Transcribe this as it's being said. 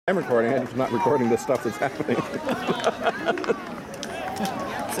I'm recording. I'm just not recording the stuff that's happening.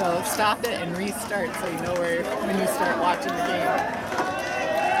 So stop it and restart so you know where when you start watching the game.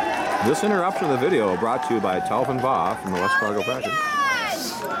 This interruption of the video brought to you by Telvin Va from the West Fargo practice.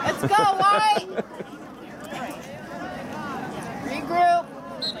 Let's go, White! Regroup.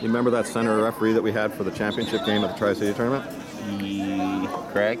 You remember that center referee that we had for the championship game at the Tri-City tournament?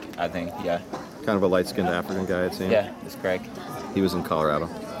 Craig, I think, yeah. Kind of a light-skinned African guy, it seemed. Yeah, it's Craig. He was in Colorado.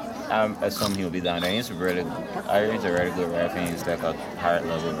 I assume he'll be down there. He's a really good ref, and he's like a higher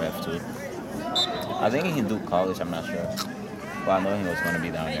level ref too. I think he can do college, I'm not sure. But I know he was going to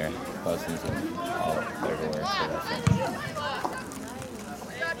be down there because he's all everywhere. So that's it.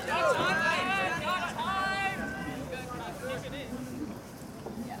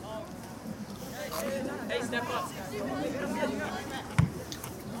 Hey, step up.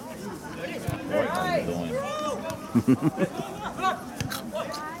 What are you doing?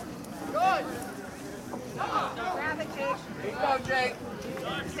 Good. Go, Jake.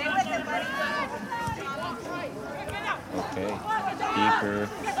 Stay with him, buddy. Okay. Keeper.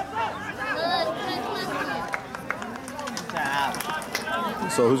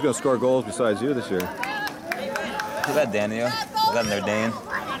 So who's going to score goals besides you this year? We got Daniel. We got Nerdane.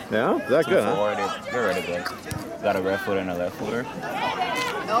 Yeah? Is that good, huh? Forward, they're really good. Got a right footer and a left footer. That's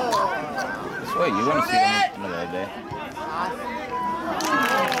what you're going to see them another day.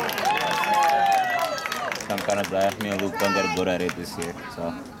 So I'm kind of glad me and Luke don't get good at it this year.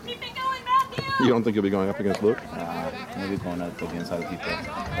 So You don't think you'll be going up against Luke? maybe going up against other people.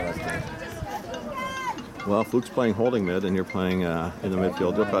 But that's good. Well, if Luke's playing holding mid and you're playing in the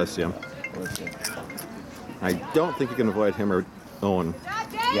midfield, you'll probably see him. We'll see. I don't think you can avoid him or Owen.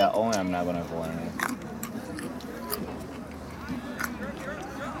 Yeah, only I'm not going to avoid him.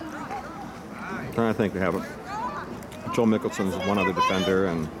 I'm trying to think. We have Joel Mickelson's one other defender,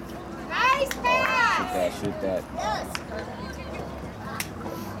 and Shoot that.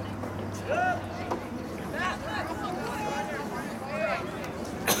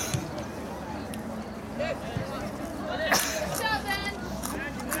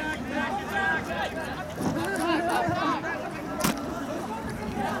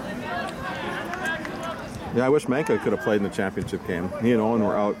 yeah, I wish Manka could have played in the championship game. He and Owen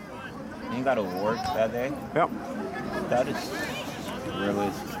were out. He got to work that day. Yep. That is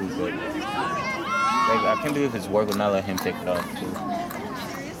really stupid. Like, I can't believe his work would not let him take it off, too.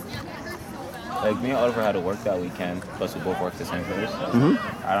 Like, me and Oliver had to work that weekend, plus we both worked the same place.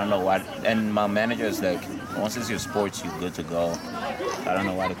 I don't know why. And my manager is like, once it's your sports, you're good to go. I don't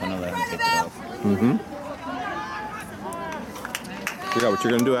know why they couldn't let him take it off. Figure out what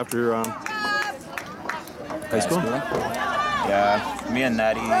you're going to do after high school? Yeah, me and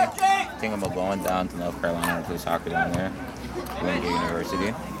Natty think about going down to North Carolina to play soccer down there. Wingate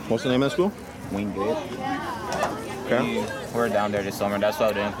University. What's the name of the school? Wingate. Okay. We're down there this summer. That's why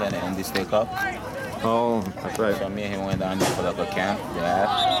we didn't play in the Indy State Cup. Oh, that's right. So me and him went down there for like a camp. Yeah.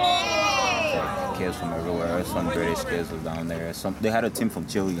 Like kids from everywhere. Some British kids was down there. They had a team from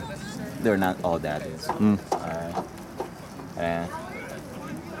Chile. They're not all that is. And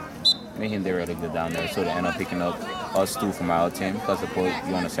me and him, they were really good down there. So they ended up picking up us two from our team because they put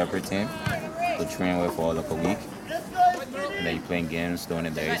you on a separate team to train with for like a week. And then you playing games during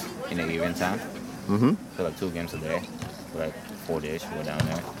the days in the evening time. So like 2 games a day. For like 4 days we were down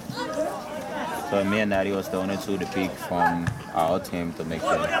there. So me and Natty was the only two to pick from our team to make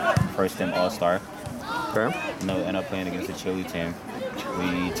the first team All-Star. Okay. And then we ended up playing against the Chile team.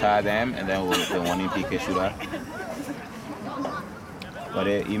 We tied them and then we won in PK shootout. But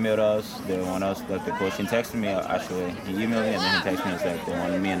they emailed us, they want us, like the coach, he texted me actually, he emailed me and then he texted me and said they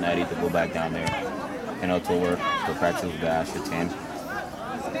wanted me and Natty to go back down there in October to practice with the Asher team.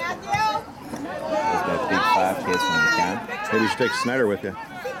 There's like big 5 kids from the camp. Maybe you should take Snyder with you. I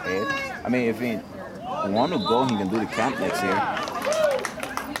mean, if he want to go, he can do the camp next year.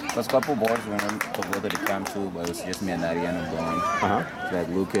 There's a couple boys wanted to go to the camp too, but it was just me and Natty and I'm going. Like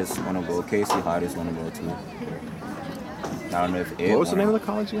Lucas want to go, Casey Hardis want to go too. I don't know if Ed. What was the name of the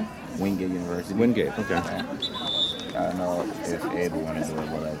college again? Wingate University. Wingate, okay. Yeah. I don't know if Ed will want to do it,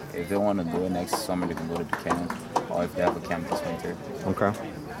 but like, if they want to do it next summer, they can go to the camp, or if they have a camp this winter. Okay.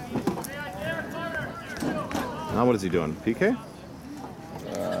 Now what is he doing? PK?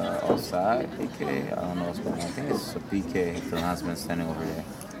 Outside PK. I don't know what's going on. I think it's a PK. The linesman standing over there.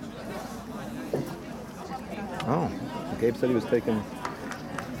 Oh, Gabe said he was taking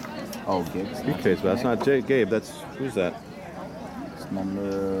Oh, Gabe's PKs, but that's not Gabe. That's who's that? It's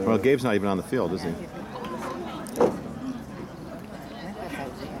number. Well, Gabe's not even on the field, is he?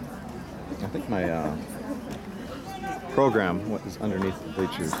 I think my program what is underneath the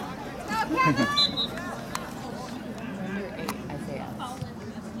bleachers. Number 8, Isaiah.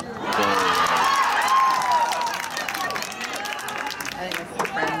 I think it's the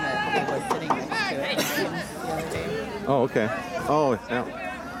friend that he was sitting next to at the games the other day. Oh, okay. Oh, yeah.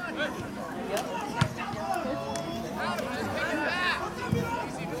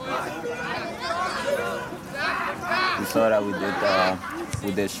 We saw that we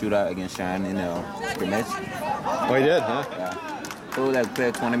did shootout against Shine in the scrimmage. Oh, he did, huh? Yeah. So we like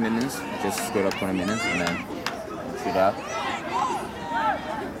played 20 minutes, just scored up 20 minutes, and then shootout.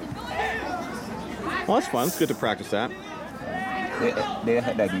 Well, that's fun. It's good to practice that. They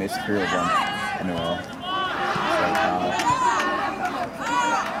had like missed 3 of them in a row.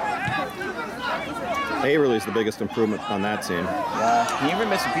 Averly's the biggest improvement on that team. Yeah, he even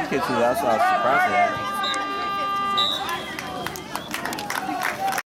missed a PK too. That's why I was surprised at that.